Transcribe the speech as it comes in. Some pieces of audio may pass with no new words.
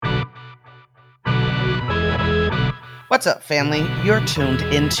What's up, family? You're tuned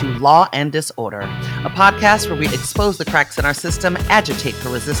into Law and Disorder, a podcast where we expose the cracks in our system, agitate for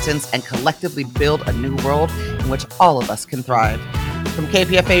resistance, and collectively build a new world in which all of us can thrive. From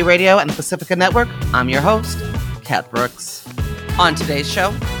KPFA Radio and the Pacifica Network, I'm your host, Kat Brooks. On today's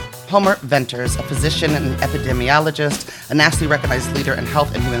show, Homer Venters, a physician and an epidemiologist, a nationally recognized leader in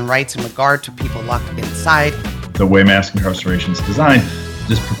health and human rights in regard to people locked inside. The way mass incarceration is designed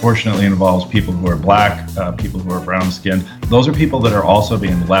disproportionately involves people who are black, people who are brown-skinned. Those are people that are also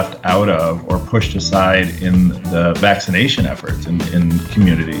being left out of or pushed aside in the vaccination efforts in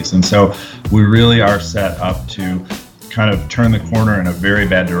communities. And so we really are set up to kind of turn the corner in a very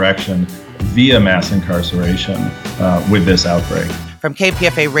bad direction via mass incarceration with this outbreak. From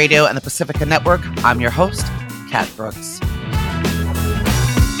KPFA Radio and the Pacifica Network, I'm your host, Kat Brooks.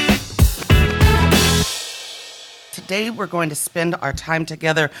 Today, we're going to spend our time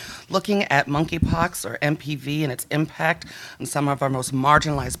together looking at monkeypox, or MPV, and its impact on some of our most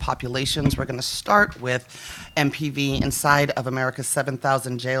marginalized populations. We're going to start with MPV inside of America's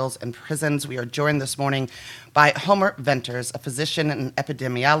 7,000 jails and prisons. We are joined this morning by Homer Venters, a physician and an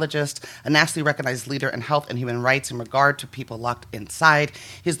epidemiologist, a nationally recognized leader in health and human rights in regard to people locked inside.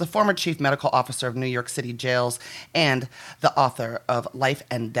 He's the former chief medical officer of New York City jails and the author of Life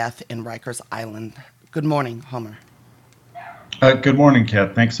and Death in Rikers Island. Good morning, Homer. Good morning,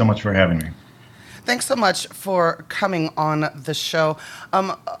 Kat. Thanks so much for having me. Thanks so much for coming on the show.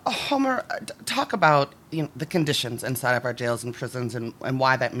 Homer, talk about the conditions inside of our jails and prisons and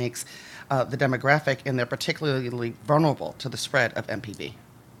why that makes the demographic in there particularly vulnerable to the spread of MPV.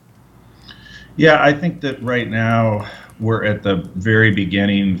 Yeah, I think that right now we're at the very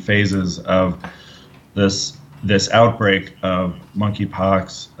beginning phases of this outbreak of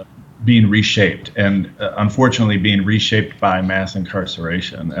monkeypox being reshaped, and unfortunately being reshaped by mass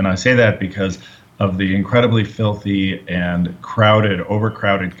incarceration. And I say that because of the incredibly filthy and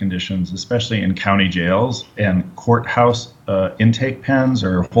overcrowded conditions, especially in county jails and courthouse intake pens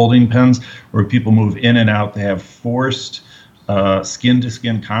or holding pens, where people move in and out. They have forced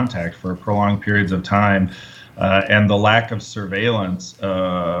skin-to-skin contact for prolonged periods of time. And the lack of surveillance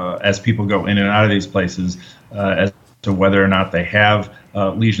as people go in and out of these places as to whether or not they have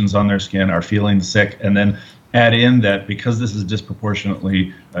lesions on their skin, are feeling sick, and then add in that because this is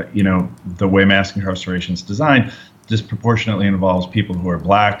disproportionately, the way mass incarceration is designed, disproportionately involves people who are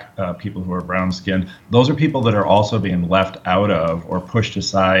black, people who are brown-skinned. Those are people that are also being left out of or pushed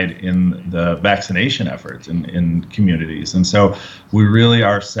aside in the vaccination efforts in communities. And so we really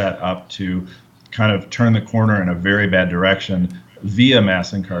are set up to kind of turn the corner in a very bad direction via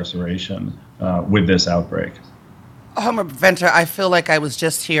mass incarceration with this outbreak. Homer Venter, I feel like I was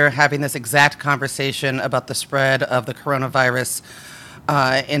just here having this exact conversation about the spread of the coronavirus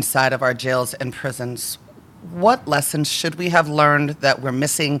inside of our jails and prisons. What lessons should we have learned that we're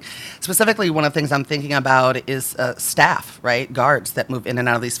missing? Specifically, one of the things I'm thinking about is staff, right? Guards that move in and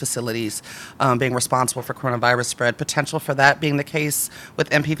out of these facilities being responsible for coronavirus spread. Potential for that being the case with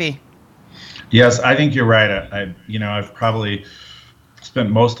MPV? Yes, I think you're right. I've probably spent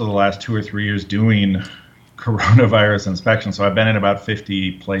most of the last 2 or 3 years doing coronavirus inspection. So I've been in about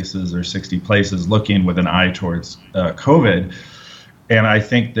 50 places or 60 places looking with an eye towards COVID. And I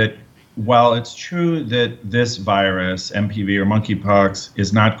think that while it's true that this virus, MPV or monkeypox,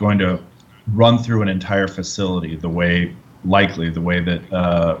 is not going to run through an entire facility the way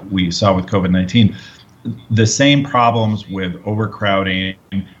that we saw with COVID-19, the same problems with overcrowding,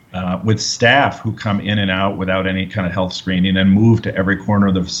 with staff who come in and out without any kind of health screening and move to every corner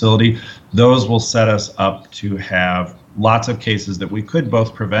of the facility, those will set us up to have lots of cases that we could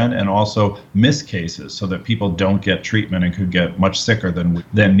both prevent and also miss cases so that people don't get treatment and could get much sicker than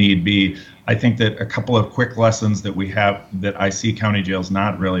need be. I think that a couple of quick lessons that we have that I see county jails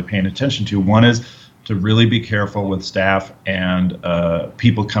not really paying attention to. One is to really be careful with staff and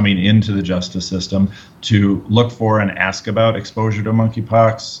people coming into the justice system to look for and ask about exposure to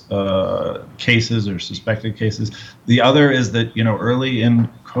monkeypox cases or suspected cases. The other is that, early in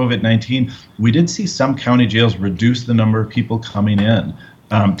COVID-19, we did see some county jails reduce the number of people coming in,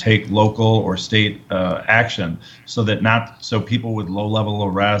 take local or state action so people with low-level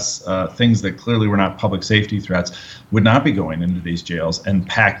arrests, things that clearly were not public safety threats, would not be going into these jails and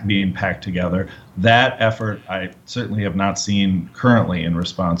being packed together. That effort I certainly have not seen currently in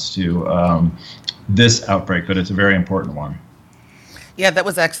response to this outbreak, but it's a very important one. Yeah, that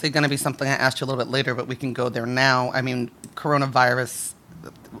was actually going to be something I asked you a little bit later, but we can go there now. I mean, coronavirus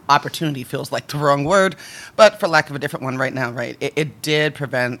opportunity feels like the wrong word, but for lack of a different one right now, right? It did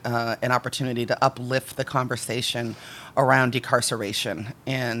prevent an opportunity to uplift the conversation around decarceration.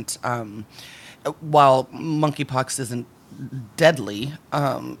 And while monkeypox isn't deadly,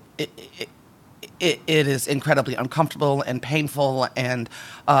 it is incredibly uncomfortable and painful and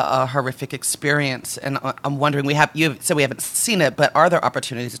a horrific experience. And I'm wondering, we haven't seen it, but are there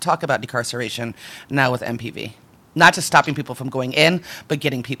opportunities to talk about decarceration now with MPV? Not just stopping people from going in, but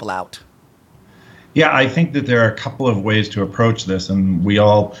getting people out. Yeah, I think that there are a couple of ways to approach this, and we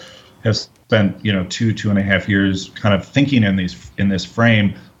all have spent, 2.5 years kind of thinking in this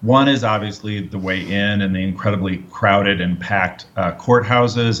frame. One is obviously the way in and the incredibly crowded and packed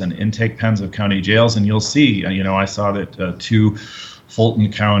courthouses and intake pens of county jails, and you'll see, I saw that two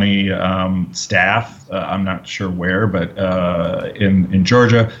Fulton County staff, I'm not sure where, but in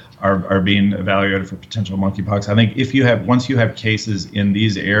Georgia, are being evaluated for potential monkeypox. I think once you have cases in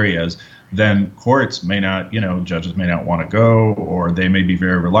these areas, then courts may not, judges may not want to go, or they may be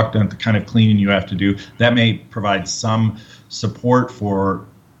very reluctant. The kind of cleaning you have to do, that may provide some support for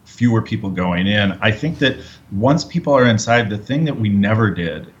fewer people going in. I think that once people are inside, the thing that we never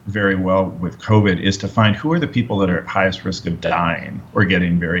did very well with COVID is to find who are the people that are at highest risk of dying or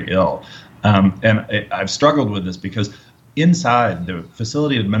getting very ill. I've struggled with this because inside, the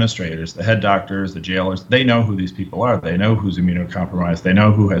facility administrators, the head doctors, the jailers, they know who these people are. They know who's immunocompromised. They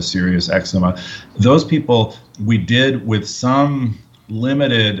know who has serious eczema. Those people, we did with some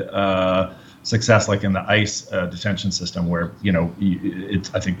limited success, like in the ICE detention system, where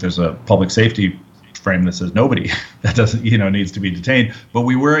I think there's a public safety frame that says nobody that doesn't needs to be detained, but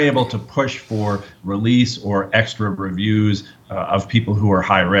we were able to push for release or extra reviews of people who are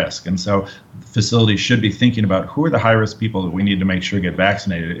high risk. And so facilities should be thinking about who are the high risk people that we need to make sure get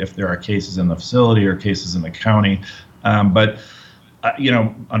vaccinated if there are cases in the facility or cases in the county. But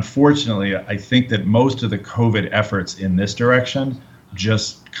unfortunately, I think that most of the COVID efforts in this direction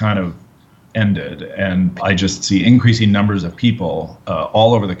just kind of ended, and I just see increasing numbers of people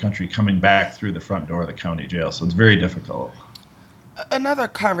all over the country coming back through the front door of the county jail. So it's very difficult. Another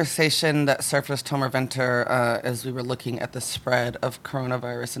conversation that surfaced, Tomer Venter, as we were looking at the spread of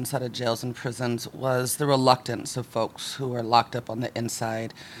coronavirus inside of jails and prisons, was the reluctance of folks who are locked up on the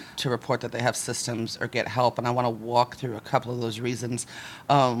inside to report that they have symptoms or get help. And I want to walk through a couple of those reasons.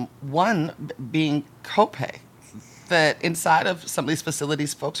 One being copay. That inside of some of these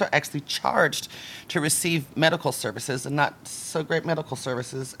facilities, folks are actually charged to receive medical services, and not so great medical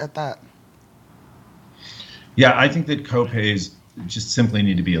services at that. Yeah, I think that copays just simply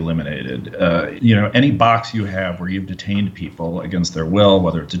need to be eliminated. Any box you have where you've detained people against their will,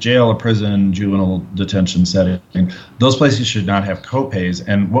 whether it's a jail, a prison, juvenile detention setting, those places should not have copays.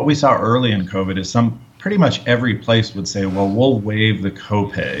 And what we saw early in COVID is pretty much every place would say, well, we'll waive the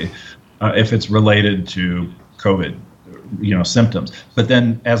copay if it's related to COVID, symptoms. But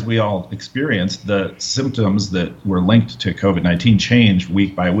then, as we all experienced, the symptoms that were linked to COVID-19 changed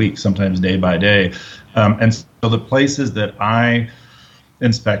week by week, sometimes day by day. And so the places that I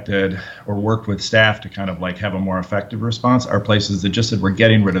inspected or worked with staff to kind of like have a more effective response are places that just said, we're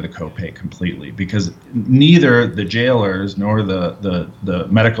getting rid of the copay completely, because neither the jailers nor the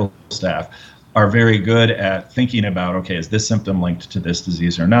medical staff are very good at thinking about, okay, is this symptom linked to this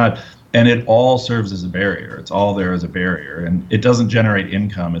disease or not? And it all serves as a barrier. It's all there as a barrier. And it doesn't generate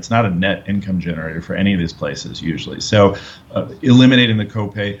income. It's not a net income generator for any of these places usually. So eliminating the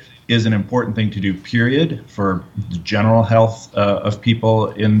copay is an important thing to do, period, for the general health of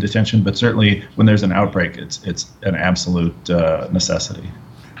people in detention. But certainly when there's an outbreak, it's an absolute necessity.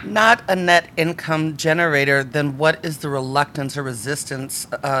 Not a net income generator, then what is the reluctance or resistance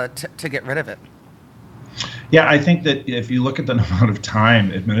to get rid of it? Yeah, I think that if you look at the amount of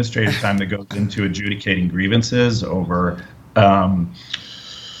time, administrative time that goes into adjudicating grievances over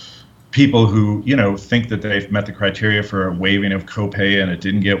people who, think that they've met the criteria for a waiving of copay and it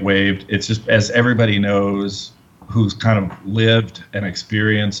didn't get waived, it's just, as everybody knows, who's kind of lived and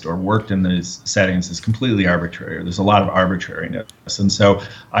experienced or worked in these settings, is completely arbitrary. There's a lot of arbitrariness. And so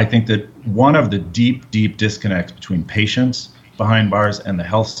I think that one of the deep disconnects between patients behind bars and the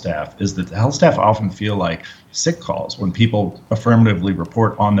health staff is that the health staff often feel like sick calls when people affirmatively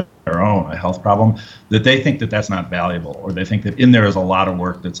report on their own a health problem, that they think that that's not valuable, or they think that in there is a lot of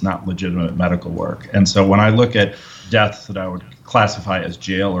work that's not legitimate medical work. And so when I look at deaths that I would classify as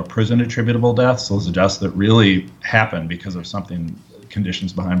jail or prison attributable deaths, those are deaths that really happen because of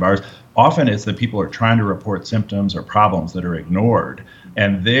conditions behind bars, often it's that people are trying to report symptoms or problems that are ignored.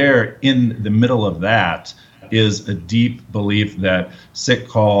 And there, in the middle of that, is a deep belief that sick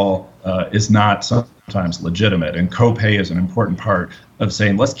call is not sometimes legitimate. And copay is an important part of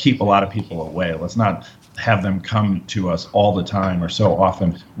saying, let's keep a lot of people away. Let's not have them come to us all the time or so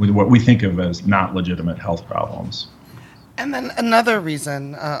often with what we think of as not legitimate health problems. And then another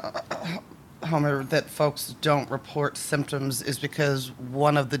reason, Homer, that folks don't report symptoms is because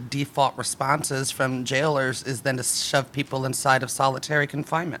one of the default responses from jailers is then to shove people inside of solitary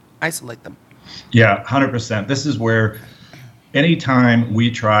confinement, isolate them. Yeah, 100%. This is where anytime we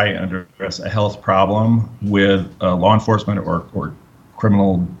try and address a health problem with law enforcement or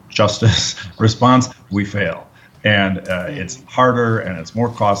criminal justice response, we fail. And it's harder and it's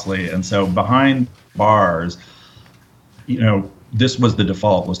more costly. And so behind bars, this was the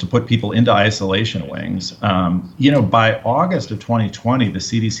default, was to put people into isolation wings. By August of 2020, the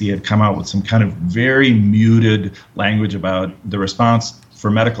CDC had come out with some kind of very muted language about the response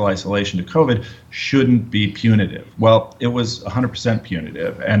for medical isolation to COVID shouldn't be punitive. Well, it was 100%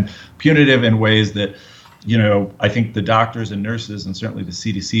 punitive, and punitive in ways that, I think the doctors and nurses and certainly the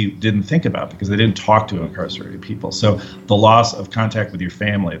CDC didn't think about because they didn't talk to incarcerated people. So the loss of contact with your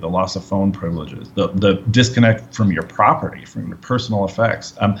family, the loss of phone privileges, the disconnect from your property, from your personal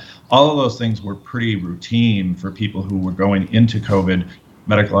effects, all of those things were pretty routine for people who were going into COVID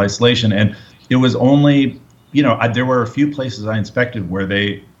medical isolation. And it was only there were a few places I inspected where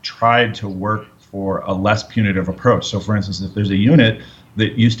they tried to work for a less punitive approach. So, for instance, if there's a unit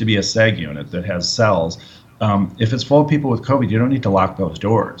that used to be a SEG unit that has cells, if it's full of people with COVID, you don't need to lock those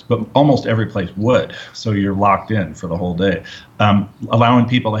doors. But almost every place would, so you're locked in for the whole day. Allowing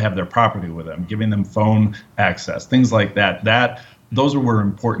people to have their property with them, giving them phone access, things like that. Those were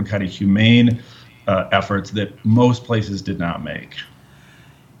important kind of humane efforts that most places did not make.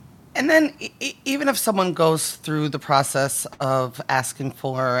 And then even if someone goes through the process of asking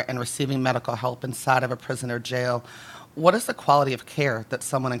for and receiving medical help inside of a prison or jail, what is the quality of care that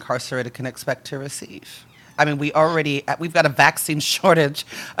someone incarcerated can expect to receive? I mean, we've got a vaccine shortage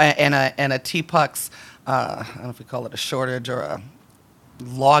and a TPUX, I don't know if we call it a shortage or a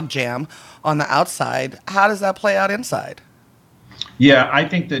log jam on the outside. How does that play out inside? Yeah, I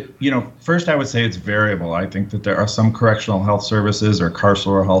think that, first I would say it's variable. I think that there are some correctional health services or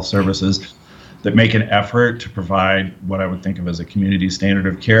carceral health services that make an effort to provide what I would think of as a community standard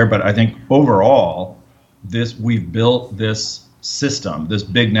of care. But I think overall, we've built this system, this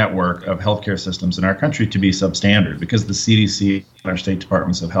big network of healthcare systems in our country to be substandard because the CDC and our state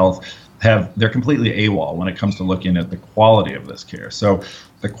departments of health they're completely AWOL when it comes to looking at the quality of this care. So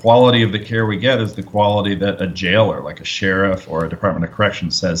the quality of the care we get is the quality that a jailer, like a sheriff or a Department of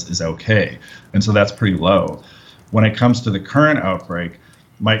Corrections, says is okay. And so that's pretty low. When it comes to the current outbreak,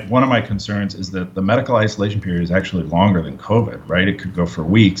 one of my concerns is that the medical isolation period is actually longer than COVID, right? It could go for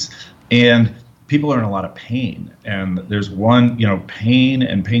weeks. And people are in a lot of pain. And there's pain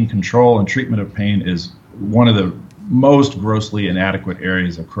and pain control and treatment of pain is one of the most grossly inadequate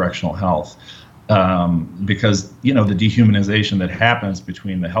areas of correctional health because, the dehumanization that happens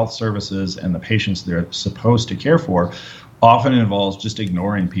between the health services and the patients they're supposed to care for often involves just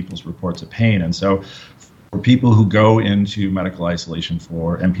ignoring people's reports of pain. And so for people who go into medical isolation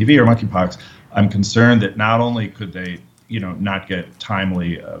for MPV or monkeypox, I'm concerned that not only could they not get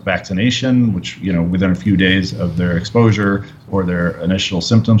timely vaccination, which, within a few days of their exposure or their initial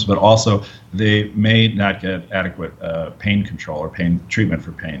symptoms, but also they may not get adequate pain control or pain treatment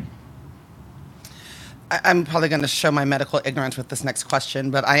for pain. I'm probably going to show my medical ignorance with this next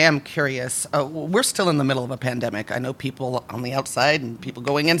question, but I am curious. We're still in the middle of a pandemic. I know people on the outside and people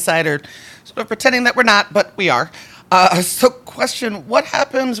going inside are sort of pretending that we're not, but we are. So question, what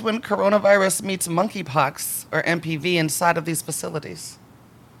happens when coronavirus meets monkeypox or MPV inside of these facilities?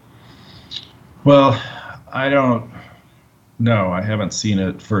 Well, I don't know. I haven't seen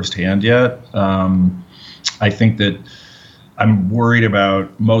it firsthand yet. I think that I'm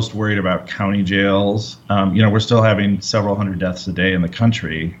most worried about county jails. We're still having several hundred deaths a day in the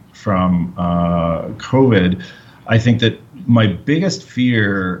country from COVID. I think that my biggest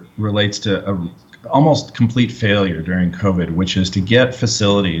fear relates to almost complete failure during COVID, which is to get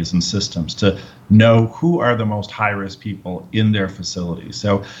facilities and systems to know who are the most high-risk people in their facilities.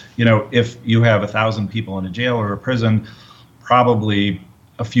 So, if you have 1,000 people in a jail or a prison, probably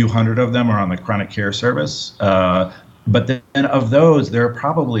a few hundred of them are on the chronic care service. But then of those, there are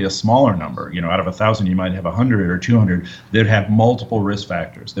probably a smaller number. Out of 1,000, you might have 100 or 200 that have multiple risk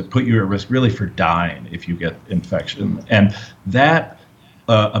factors that put you at risk really for dying if you get infection. And that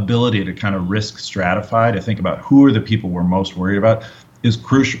ability to kind of risk stratify, to think about who are the people we're most worried about, was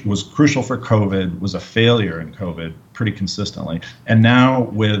crucial for COVID, was a failure in COVID pretty consistently. And now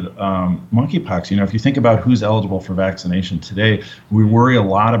with monkeypox, if you think about who's eligible for vaccination today, we worry a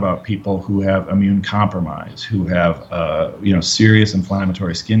lot about people who have immune compromise, who have serious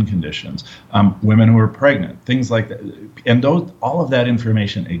inflammatory skin conditions, women who are pregnant, things like that. And all of that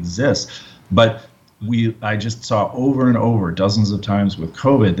information exists, but I just saw over and over dozens of times with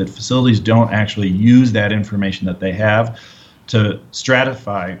COVID that facilities don't actually use that information that they have to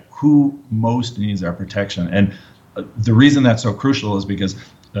stratify who most needs our protection. And the reason that's so crucial is because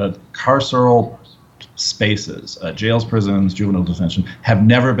carceral spaces, jails, prisons, juvenile detention, have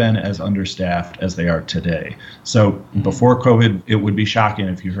never been as understaffed as they are today. So before COVID, it would be shocking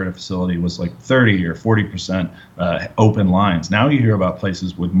if you heard a facility was like 30 or 40% open lines. Now you hear about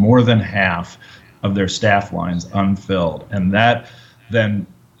places with more than half of their staff lines unfilled. And that then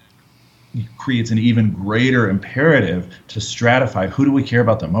creates an even greater imperative to stratify who do we care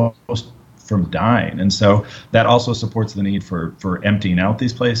about the most from dying. And so that also supports the need for emptying out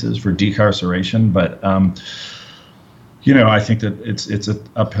these places, for decarceration. But I think that it's an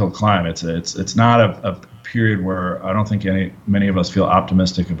uphill climb. It's not a period where I don't think many of us feel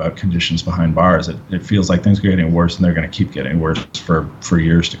optimistic about conditions behind bars. It feels like things are getting worse, and they're going to keep getting worse for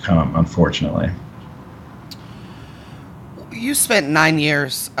years to come, unfortunately. You spent 9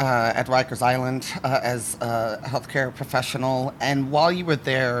 years at Rikers Island as a healthcare professional, and while you were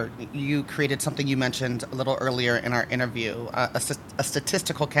there, you created something you mentioned a little earlier in our interview, a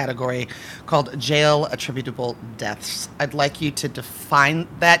statistical category called jail attributable deaths. I'd like you to define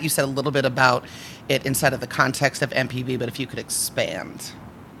that. You said a little bit about it inside of the context of MPV, but if you could expand.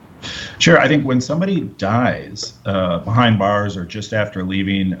 Sure. I think when somebody dies behind bars or just after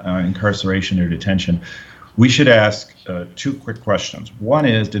leaving incarceration or detention, we should ask two quick questions. One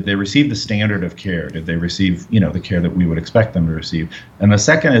is, did they receive the standard of care? Did they receive, the care that we would expect them to receive? And the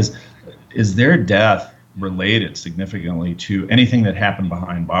second is their death related significantly to anything that happened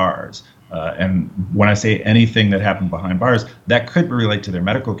behind bars? And when I say anything that happened behind bars, that could relate to their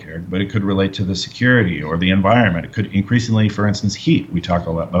medical care, but it could relate to the security or the environment. It could increasingly, for instance, heat. We talk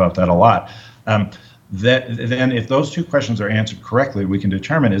about that a lot. Then if those two questions are answered correctly, we can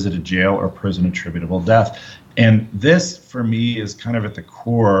determine, is it a jail or prison attributable death? And this, for me, is kind of at the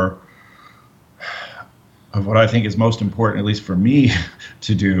core of what I think is most important, at least for me,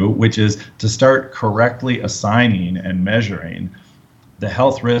 to do, which is to start correctly assigning and measuring the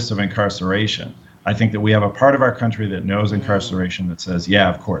health risks of incarceration. I think that we have a part of our country that knows incarceration, that says, yeah,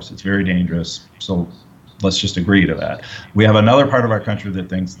 of course, it's very dangerous, so let's just agree to that. We have another part of our country that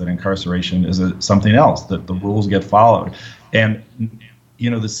thinks that incarceration is something else, that the rules get followed. And,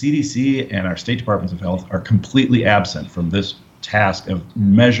 the CDC and our state departments of health are completely absent from this task of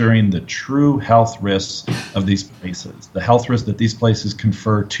measuring the true health risks of these places, the health risks that these places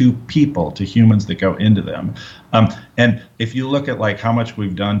confer to people, to humans that go into them. And if you look at like how much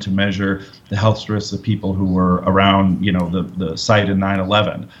we've done to measure the health risks of people who were around, the site in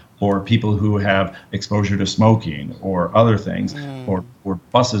 9/11, or people who have exposure to smoking or other things, or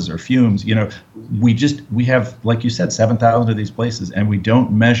buses or fumes, we have, like you said, 7,000 of these places, and we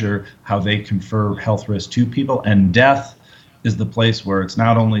don't measure how they confer health risks to people. And death is the place where it's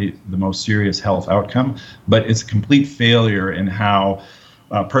not only the most serious health outcome, but it's a complete failure in how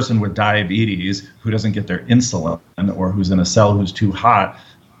a person with diabetes who doesn't get their insulin, or who's in a cell who's too hot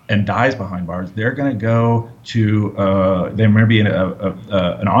and dies behind bars, they're going to go to, there may be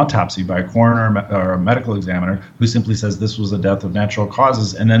an autopsy by a coroner or a medical examiner who simply says this was a death of natural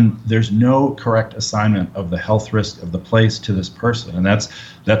causes, and then there's no correct assignment of the health risk of the place to this person, and that's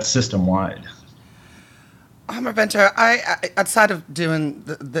system-wide. Hummer Venter, I outside of doing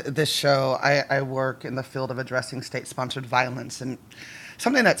this show, I work in the field of addressing state-sponsored violence, and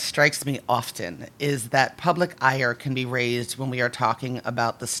something that strikes me often is that public ire can be raised when we are talking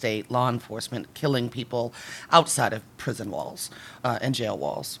about the state, law enforcement, killing people outside of prison walls and jail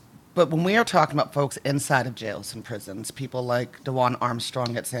walls. But when we are talking about folks inside of jails and prisons, people like DeJuan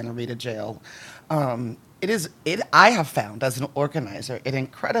Armstrong at Santa Rita Jail, I have found as an organizer it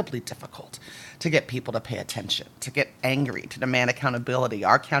incredibly difficult to get people to pay attention, to get angry, to demand accountability.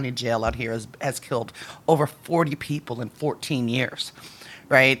 Our county jail out here has killed over 40 people in 14 years.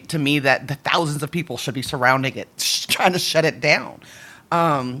 Right? To me, that the thousands of people should be surrounding it, trying to shut it down.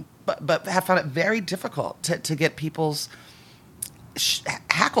 But have found it very difficult to get people's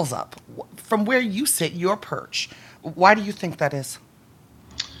hackles up. From where you sit, your perch, why do you think that is?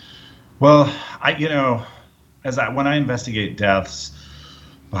 Well, when I investigate deaths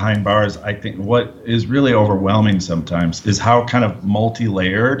behind bars, I think what is really overwhelming sometimes is how kind of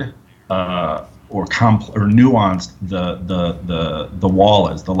multi-layered or nuanced the wall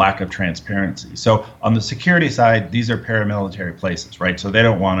is, the lack of transparency. So on the security side, these are paramilitary places, right? So they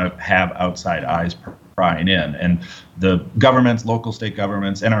don't want to have outside eyes prying in. And the governments, local state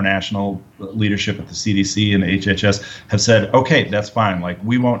governments, and our national leadership at the CDC and the HHS have said, okay, that's fine. Like,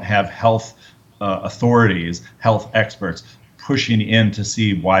 we won't have health authorities, health experts pushing in to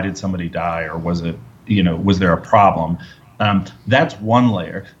see why did somebody die, or was it was there a problem? That's one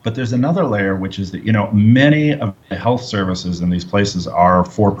layer, but there's another layer, which is that, many of the health services in these places are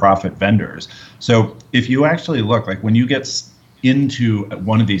for-profit vendors. So if you actually look, like when you get into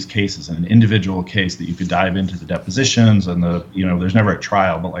one of these cases, an individual case that you could dive into the depositions and there's never a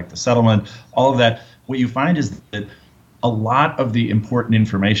trial, but like the settlement, all of that, what you find is that a lot of the important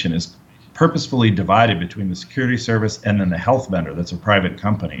information is purposefully divided between the security service and then the health vendor that's a private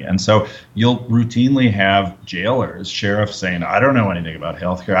company. And so you'll routinely have jailers, sheriffs saying, I don't know anything about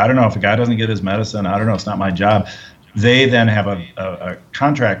healthcare. I don't know if a guy doesn't get his medicine. I don't know. It's not my job. They then have a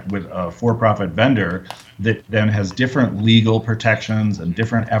contract with a for-profit vendor that then has different legal protections and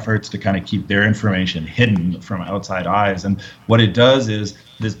different efforts to kind of keep their information hidden from outside eyes. And what it does is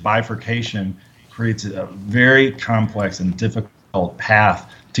this bifurcation creates a very complex and difficult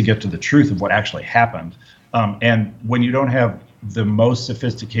path to get to the truth of what actually happened. And when you don't have the most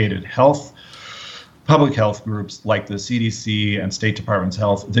sophisticated public health groups like the CDC and State Department's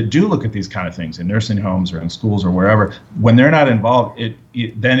health that do look at these kind of things in nursing homes or in schools or wherever, when they're not involved,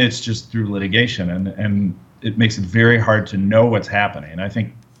 then it's just through litigation, and it makes it very hard to know what's happening. And I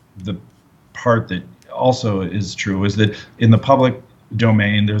think the part that also is true is that in the public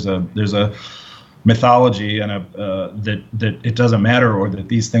domain, there's a mythology and that it doesn't matter, or that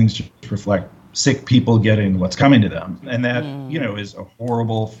these things just reflect sick people getting what's coming to them, and that is a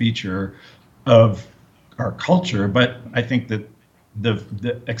horrible feature of our culture. But I think that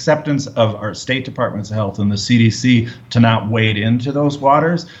the acceptance of our State Department's health and the CDC to not wade into those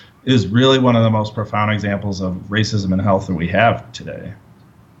waters is really one of the most profound examples of racism in health that we have today.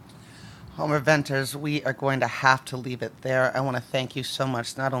 Homer Venters, we are going to have to leave it there. I want to thank you so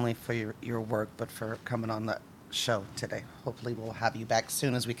much, not only for your work, but for coming on the show today. Hopefully we'll have you back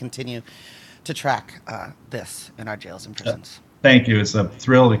soon as we continue to track this in our jails and prisons. Thank you. It's a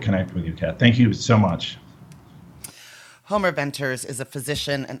thrill to connect with you, Kat. Thank you so much. Homer Venters is a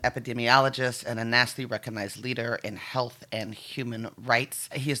physician, an epidemiologist, and a nationally recognized leader in health and human rights.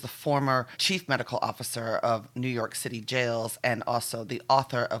 He is the former chief medical officer of New York City jails and also the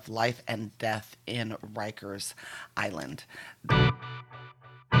author of Life and Death in Rikers Island.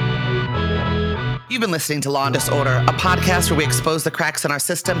 You've been listening to Law and Disorder, a podcast where we expose the cracks in our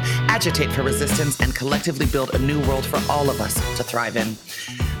system, agitate for resistance, and collectively build a new world for all of us to thrive in.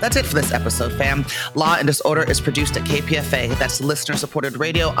 That's it for this episode, fam. Law and Disorder is produced at KPFA. That's listener-supported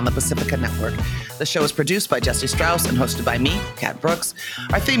radio on the Pacifica Network. The show is produced by Jesse Strauss and hosted by me, Kat Brooks.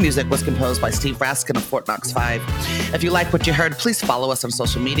 Our theme music was composed by Steve Raskin of Fort Knox 5. If you like what you heard, please follow us on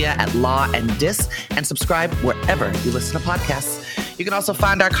social media at Law and Dis and subscribe wherever you listen to podcasts. You can also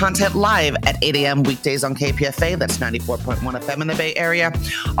find our content live at 8 a.m. weekdays on KPFA. That's 94.1 FM in the Bay Area.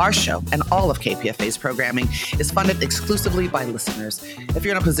 Our show and all of KPFA's programming is funded exclusively by listeners. If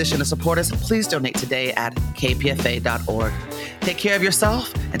you're in a position to support us, please donate today at kpfa.org. Take care of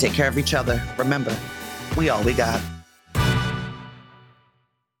yourself and take care of each other. Remember, we all we got.